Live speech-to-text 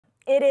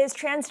It is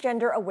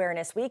Transgender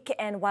Awareness Week,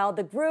 and while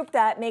the group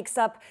that makes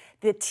up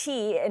the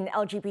T in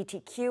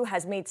LGBTQ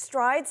has made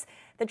strides,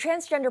 the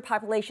transgender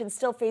population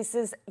still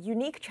faces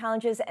unique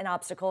challenges and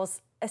obstacles,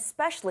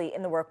 especially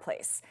in the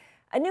workplace.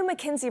 A new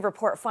McKinsey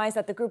report finds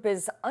that the group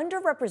is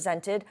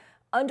underrepresented,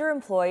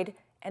 underemployed,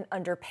 and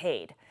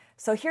underpaid.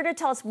 So here to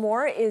tell us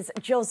more is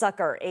Jill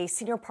Zucker, a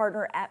senior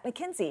partner at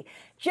McKinsey.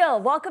 Jill,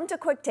 welcome to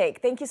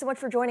Quicktake. Thank you so much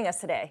for joining us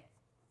today.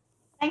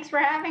 Thanks for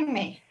having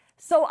me.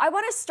 So I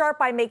want to start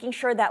by making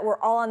sure that we're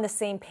all on the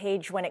same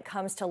page when it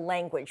comes to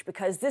language,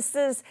 because this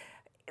is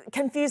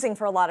confusing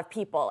for a lot of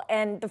people.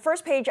 And the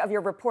first page of your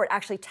report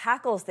actually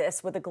tackles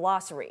this with a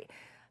glossary.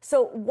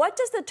 So what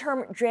does the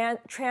term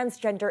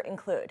transgender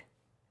include?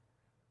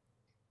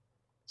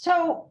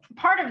 So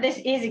part of this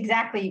is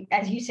exactly,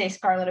 as you say,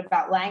 Scarlett,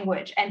 about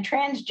language. And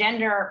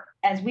transgender,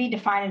 as we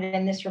define it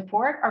in this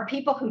report, are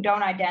people who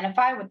don't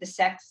identify with the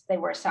sex they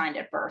were assigned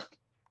at birth.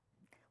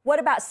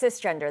 What about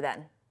cisgender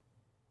then?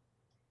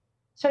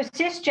 So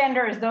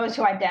cisgender is those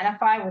who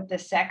identify with the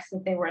sex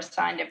that they were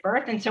assigned at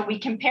birth. And so we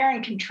compare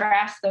and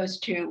contrast those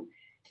two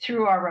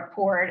through our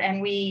report.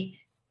 And we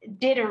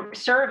did a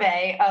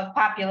survey of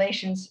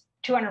populations,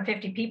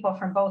 250 people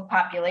from both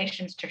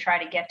populations, to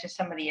try to get to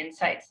some of the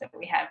insights that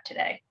we have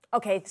today.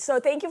 Okay, so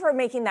thank you for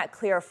making that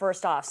clear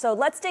first off. So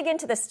let's dig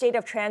into the state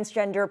of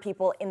transgender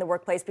people in the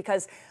workplace,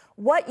 because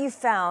what you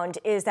found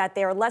is that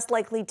they are less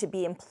likely to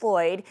be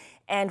employed,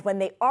 and when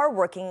they are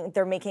working,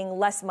 they're making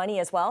less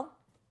money as well?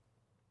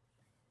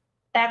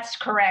 That's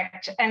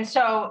correct. And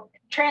so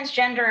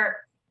transgender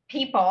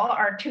people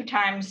are 2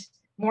 times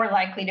more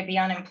likely to be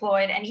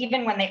unemployed. And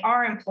even when they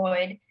are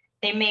employed,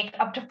 they make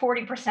up to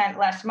 40%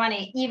 less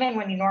money, even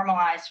when you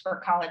normalize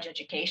for college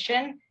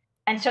education.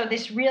 And so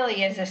this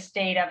really is a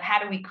state of how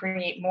do we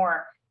create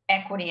more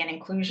equity and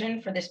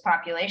inclusion for this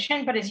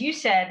population? But as you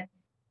said,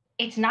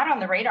 it's not on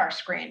the radar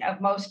screen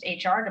of most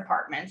HR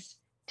departments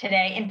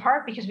today, in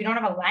part because we don't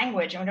have a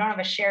language and we don't have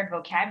a shared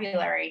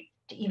vocabulary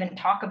to even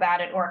talk about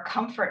it, or a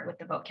comfort with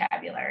the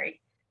vocabulary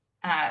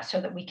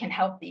so that we can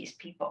help these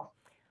people.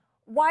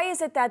 Why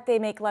is it that they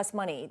make less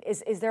money?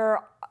 Is there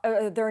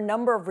a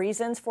number of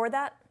reasons for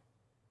that?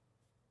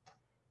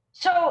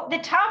 So the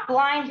top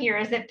line here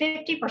is that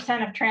 50%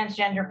 of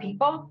transgender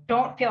people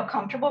don't feel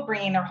comfortable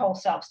bringing their whole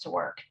selves to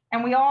work.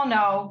 And we all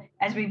know,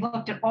 as we've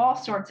looked at all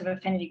sorts of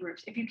affinity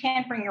groups, if you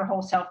can't bring your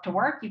whole self to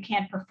work, you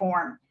can't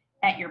perform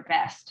at your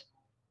best.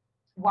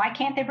 Why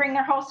can't they bring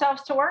their whole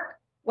selves to work?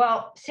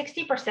 Well,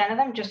 60% of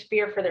them just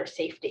fear for their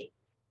safety.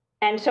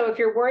 And so if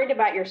you're worried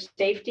about your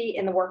safety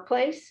in the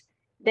workplace,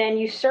 then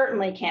you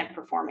certainly can't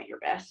perform at your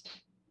best.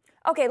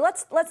 Okay,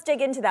 let's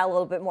dig into that a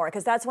little bit more,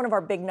 because that's one of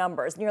our big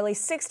numbers. Nearly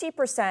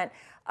 60%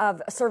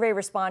 of survey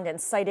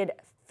respondents cited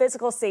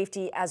physical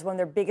safety as one of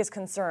their biggest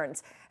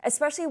concerns,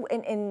 especially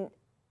in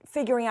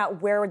figuring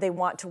out where they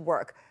want to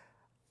work.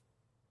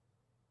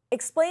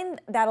 Explain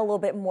that a little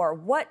bit more.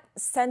 What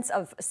sense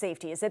of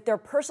safety? Is it their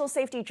personal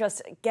safety,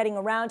 just getting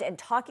around and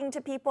talking to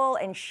people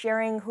and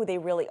sharing who they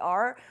really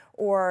are?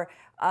 Or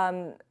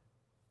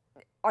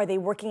are they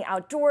working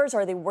outdoors?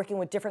 Are they working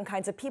with different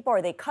kinds of people?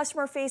 Are they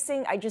customer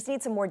facing? I just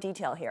need some more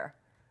detail here.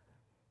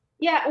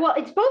 Yeah, well,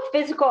 it's both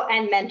physical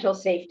and mental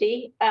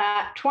safety.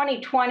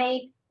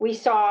 2020, we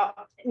saw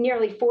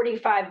nearly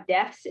 45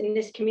 deaths in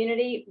this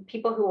community,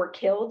 people who were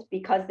killed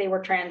because they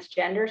were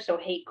transgender, so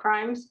hate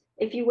crimes,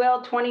 if you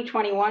will.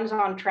 2021 is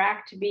on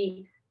track to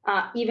be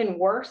even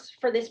worse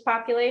for this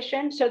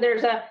population. So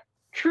there's a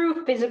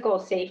true physical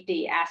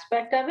safety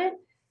aspect of it.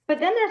 But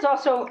then there's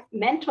also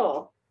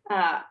mental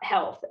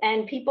health.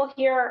 And people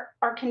here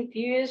are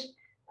confused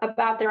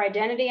about their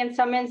identity in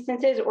some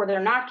instances, or they're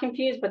not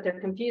confused, but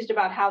they're confused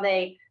about how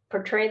they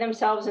portray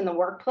themselves in the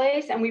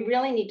workplace. And we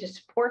really need to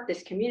support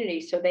this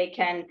community so they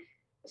can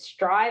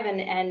strive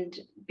and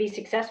be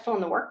successful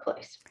in the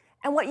workplace.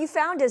 And what you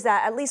found is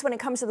that, at least when it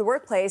comes to the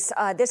workplace,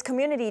 this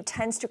community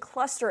tends to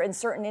cluster in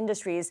certain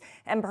industries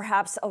and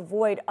perhaps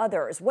avoid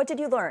others. What did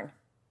you learn?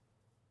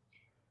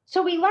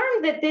 So we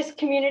learned that this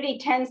community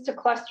tends to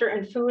cluster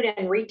in food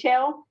and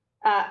retail.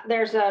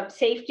 There's a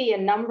safety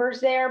in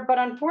numbers there, but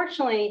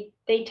unfortunately,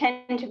 they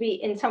tend to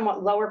be in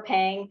somewhat lower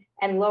paying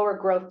and lower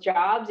growth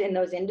jobs in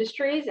those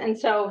industries. And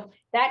so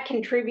that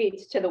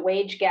contributes to the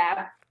wage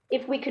gap.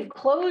 If we could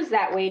close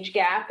that wage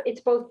gap,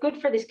 it's both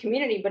good for this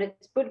community, but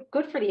it's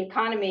good for the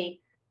economy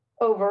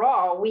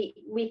overall.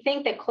 We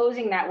think that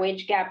closing that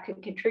wage gap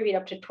could contribute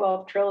up to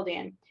 $12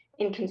 trillion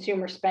in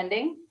consumer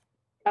spending,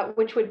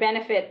 which would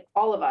benefit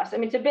all of us. I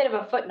mean, it's a bit of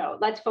a footnote.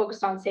 Let's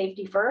focus on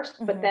safety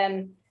first, but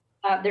then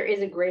there is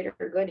a greater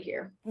good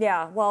here.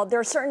 Yeah, well, there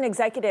are certain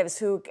executives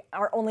who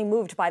are only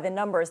moved by the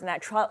numbers, and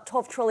that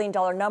 $12 trillion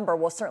number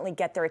will certainly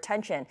get their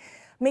attention.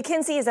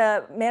 McKinsey is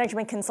a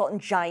management consultant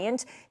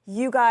giant.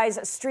 You guys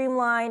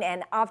streamline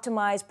and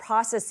optimize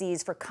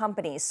processes for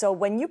companies. So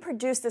when you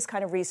produce this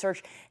kind of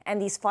research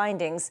and these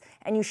findings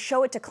and you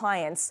show it to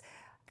clients,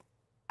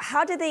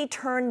 how do they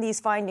turn these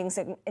findings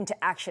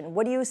into action?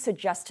 What do you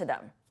suggest to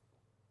them?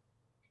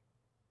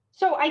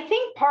 So I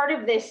think part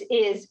of this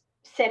is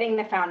setting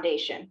the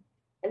foundation.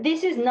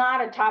 This is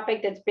not a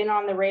topic that's been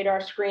on the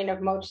radar screen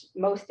of most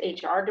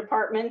HR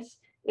departments.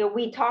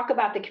 We talk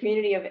about the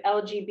community of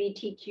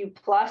LGBTQ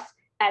plus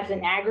as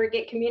an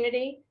aggregate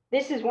community.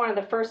 This is one of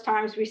the first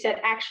times we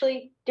said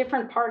actually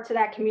different parts of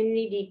that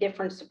community need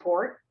different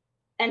support.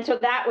 And so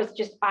that was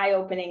just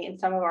eye-opening in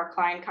some of our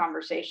client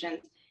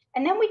conversations.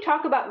 And then we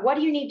talk about what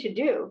do you need to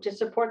do to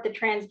support the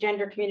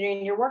transgender community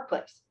in your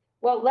workplace?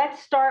 Well,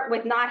 let's start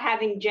with not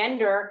having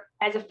gender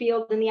as a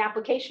field in the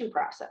application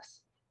process.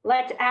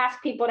 Let's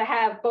ask people to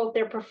have both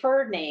their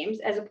preferred names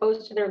as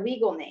opposed to their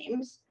legal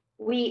names.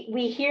 We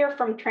hear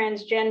from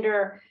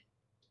transgender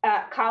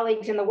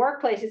colleagues in the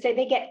workplace that say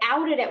they get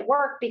outed at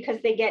work because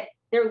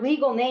their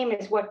legal name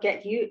is what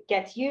gets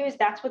used.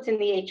 That's what's in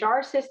the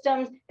HR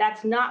systems.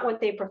 That's not what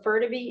they prefer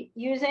to be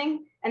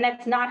using, and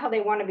that's not how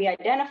they want to be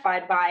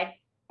identified by.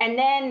 And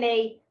then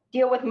they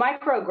deal with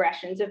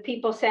microaggressions of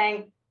people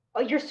saying,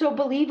 "Oh, you're so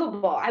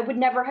believable. I would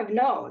never have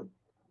known."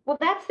 Well,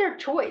 that's their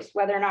choice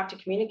whether or not to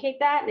communicate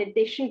that.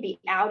 They shouldn't be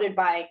outed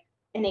by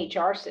an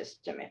HR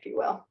system, if you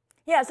will.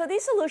 Yeah, so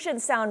these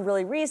solutions sound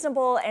really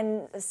reasonable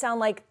and sound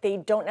like they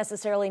don't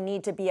necessarily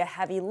need to be a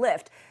heavy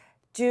lift.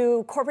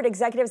 Do corporate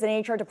executives and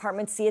HR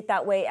departments see it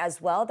that way as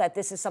well, that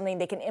this is something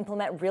they can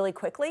implement really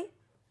quickly?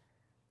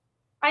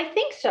 I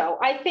think so.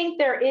 I think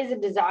there is a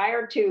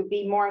desire to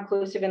be more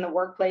inclusive in the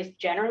workplace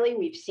generally.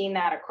 We've seen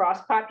that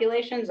across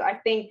populations. I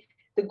think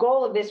the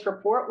goal of this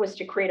report was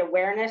to create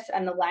awareness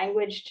and the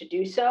language to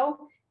do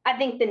so. I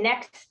think the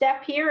next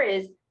step here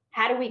is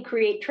how do we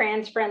create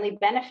trans-friendly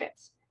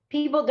benefits?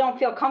 People don't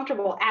feel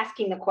comfortable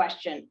asking the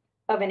question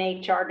of an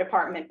HR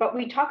department, but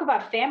we talk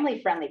about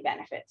family-friendly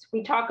benefits.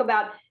 We talk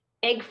about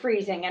egg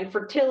freezing and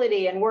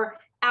fertility, and we're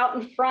out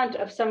in front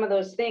of some of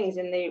those things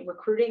in the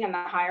recruiting and the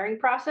hiring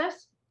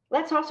process.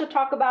 Let's also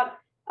talk about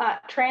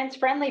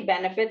trans-friendly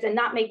benefits and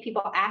not make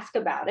people ask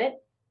about it,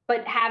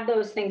 but have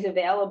those things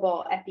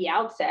available at the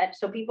outset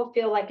so people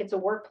feel like it's a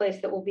workplace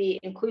that will be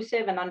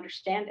inclusive and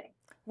understanding.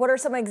 What are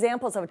some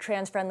examples of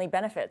trans-friendly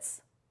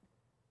benefits?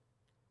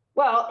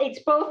 Well, it's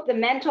both the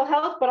mental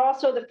health, but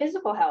also the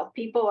physical health.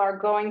 People are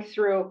going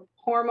through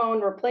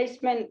hormone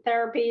replacement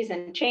therapies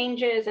and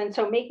changes. And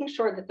so making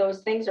sure that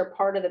those things are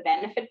part of the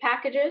benefit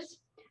packages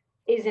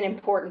is an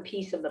important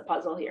piece of the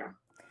puzzle here.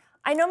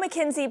 I know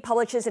McKinsey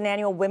publishes an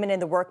annual Women in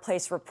the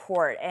Workplace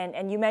report,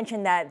 and you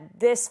mentioned that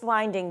this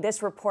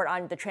report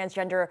on the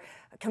transgender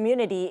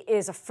community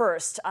is a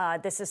first.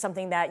 This is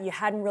something that you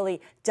hadn't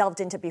really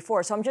delved into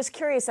before. So I'm just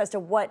curious as to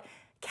what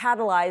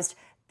catalyzed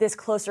this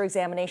closer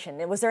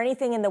examination. Was there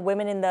anything in the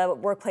Women in the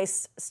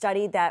Workplace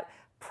study that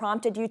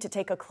prompted you to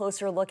take a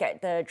closer look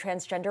at the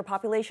transgender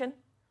population?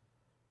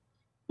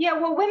 Yeah,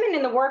 well, Women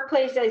in the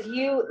Workplace, as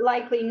you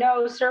likely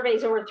know,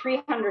 surveys over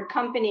 300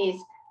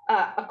 companies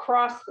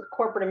across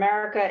corporate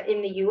America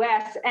in the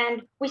US.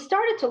 And we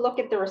started to look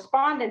at the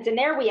respondents, and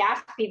there we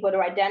asked people to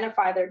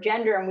identify their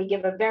gender, and we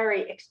give a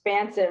very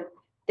expansive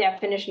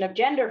definition of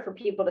gender for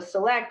people to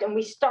select. And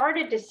we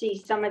started to see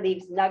some of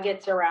these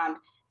nuggets around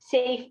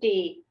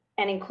safety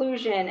and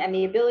inclusion and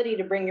the ability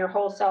to bring your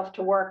whole self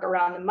to work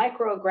around the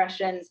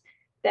microaggressions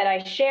that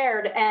I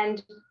shared.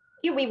 And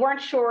we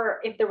weren't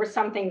sure if there was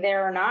something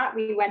there or not.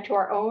 We went to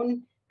our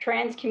own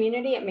trans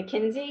community at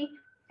McKinsey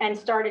and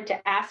started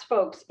to ask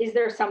folks, is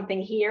there something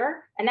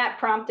here? And that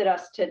prompted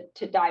us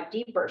to dive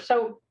deeper.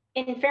 So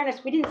in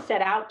fairness, we didn't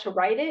set out to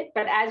write it,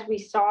 but as we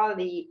saw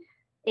the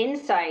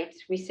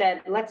insights, we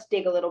said, let's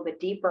dig a little bit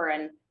deeper,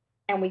 and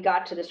we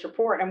got to this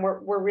report. And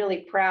we're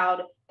really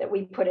proud that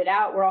we put it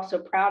out. We're also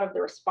proud of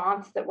the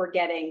response that we're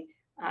getting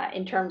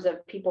in terms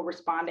of people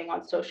responding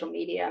on social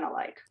media and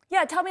alike.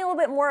 Yeah, tell me a little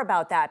bit more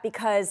about that,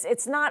 because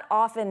it's not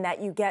often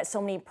that you get so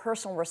many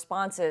personal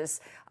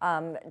responses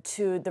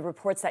to the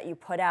reports that you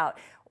put out.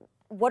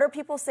 What are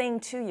people saying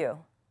to you?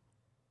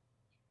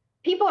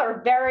 People are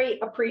very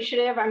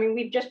appreciative. I mean,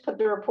 we've just put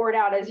the report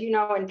out, as you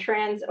know, in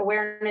Trans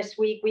Awareness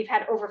Week. We've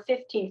had over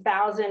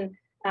 15,000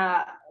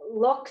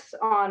 looks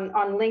on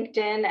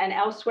LinkedIn and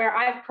elsewhere.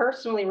 I've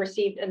personally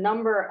received a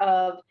number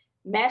of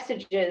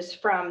messages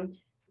from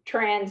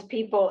trans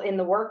people in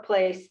the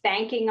workplace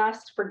thanking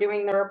us for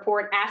doing the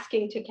report,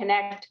 asking to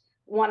connect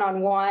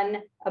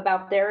one-on-one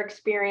about their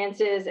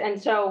experiences. And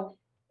so,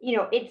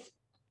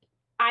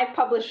 I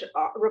publish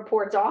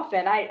reports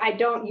often. I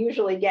don't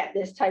usually get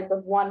this type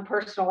of one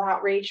personal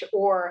outreach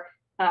or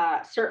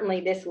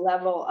certainly this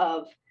level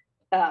of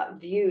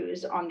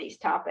views on these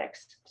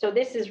topics. So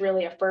this is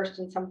really a first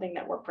and something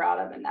that we're proud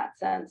of in that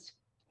sense.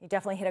 You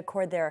definitely hit a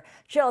chord there.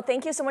 Jill,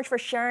 thank you so much for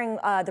sharing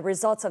the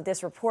results of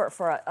this report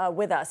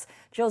with us.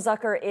 Jill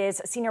Zucker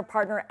is senior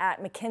partner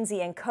at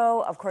McKinsey &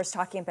 Co., of course,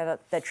 talking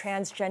about the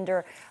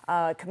transgender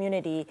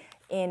community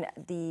in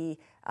the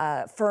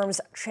firm's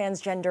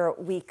Transgender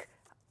Week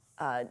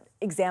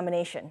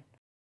examination.